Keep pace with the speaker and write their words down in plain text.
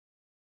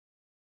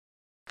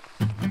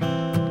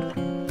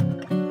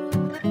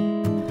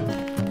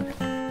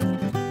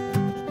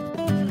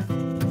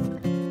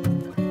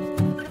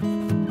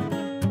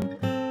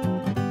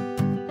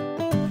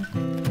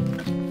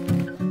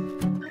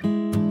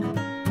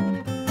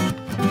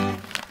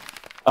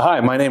Hi,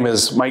 my name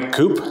is Mike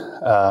Koop.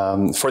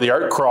 For the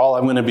art crawl,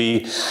 I'm going to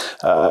be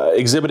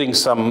exhibiting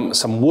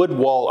some wood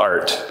wall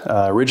art.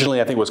 Originally,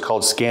 I think it was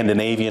called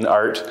Scandinavian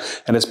art,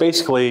 and it's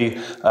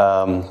basically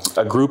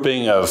a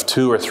grouping of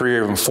 200 or 300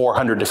 or even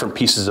 400 different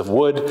pieces of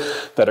wood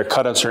that are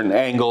cut at certain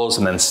angles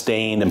and then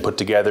stained and put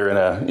together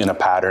in a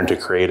pattern to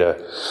create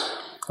a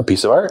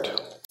piece of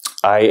art.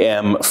 I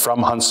am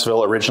from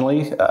Huntsville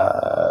originally,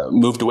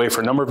 moved away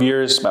for a number of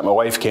years, met my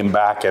wife, came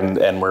back,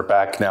 and we're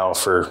back now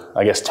for,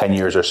 I guess, 10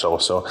 years or so.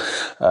 So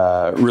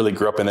really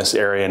grew up in this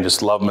area and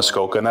just love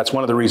Muskoka. And that's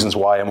one of the reasons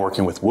why I'm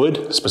working with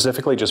wood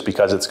specifically, just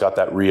because it's got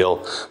that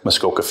real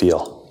Muskoka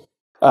feel.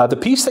 The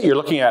piece that you're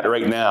looking at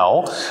right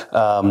now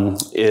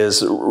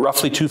is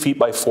roughly 2 feet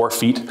by 4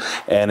 feet,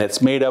 and it's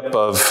made up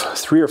of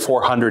 300 or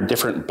 400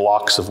 different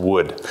blocks of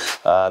wood.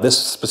 This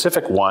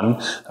specific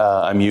one,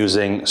 I'm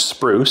using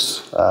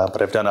spruce,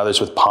 but I've done others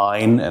with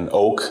pine and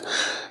oak.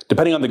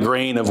 Depending on the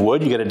grain of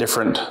wood, you get a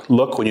different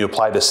look when you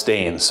apply the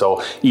stain.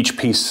 So each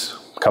piece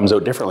comes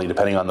out differently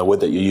depending on the wood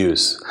that you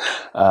use.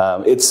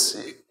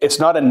 It's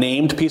not a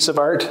named piece of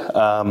art.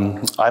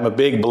 I'm a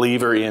big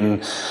believer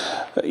in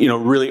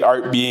really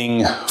art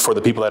being for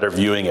the people that are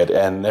viewing it,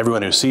 and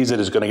everyone who sees it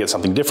is going to get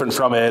something different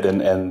from it,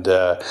 and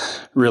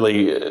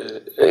really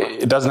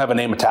it doesn't have a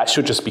name attached to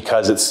it just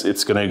because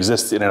it's going to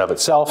exist in and of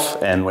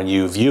itself, and when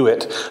you view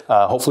it,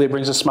 hopefully it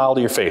brings a smile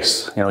to your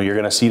face. You're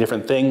going to see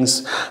different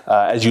things.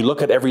 As you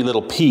look at every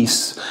little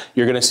piece,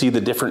 you're going to see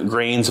the different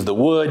grains of the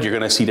wood, you're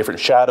going to see different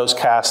shadows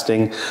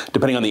casting,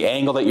 depending on the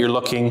angle that you're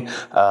looking,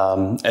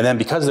 and then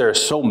because there are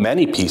so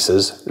many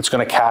pieces, it's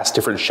going to cast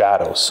different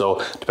shadows.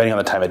 So depending on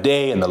the time of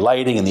day and the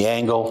lighting and the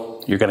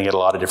angle, you're going to get a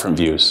lot of different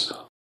views.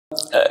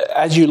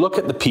 As you look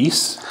at the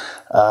piece,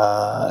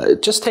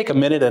 just take a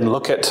minute and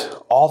look at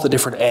all the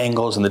different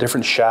angles and the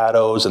different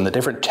shadows and the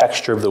different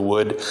texture of the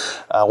wood.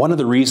 One of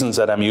the reasons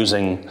that I'm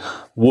using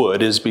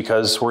wood is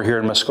because we're here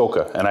in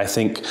Muskoka, and I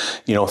think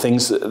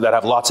things that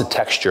have lots of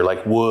texture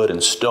like wood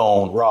and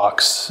stone,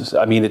 rocks,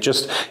 I mean it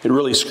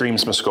really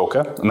screams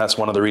Muskoka, and that's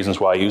one of the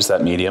reasons why I use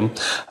that medium.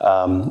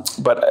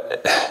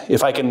 But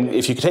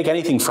if you can take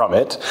anything from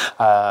it,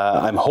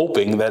 I'm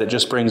hoping that it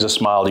just brings a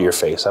smile to your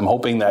face. I'm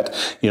hoping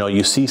that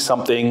you see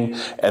something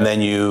and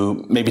then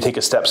you maybe take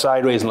a step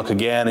sideways and look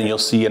again, and you'll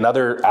see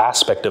another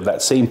aspect of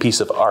that same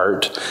piece of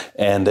art,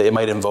 and it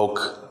might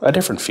invoke a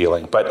different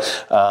feeling.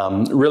 But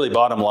really,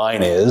 bottom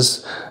line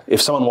is,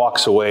 if someone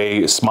walks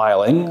away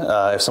smiling,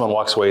 if someone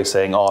walks away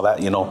saying, "Oh,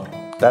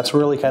 that's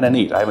really kind of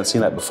neat. I haven't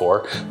seen that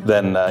before,"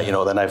 then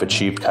then I've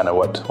achieved kind of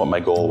what my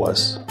goal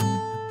was.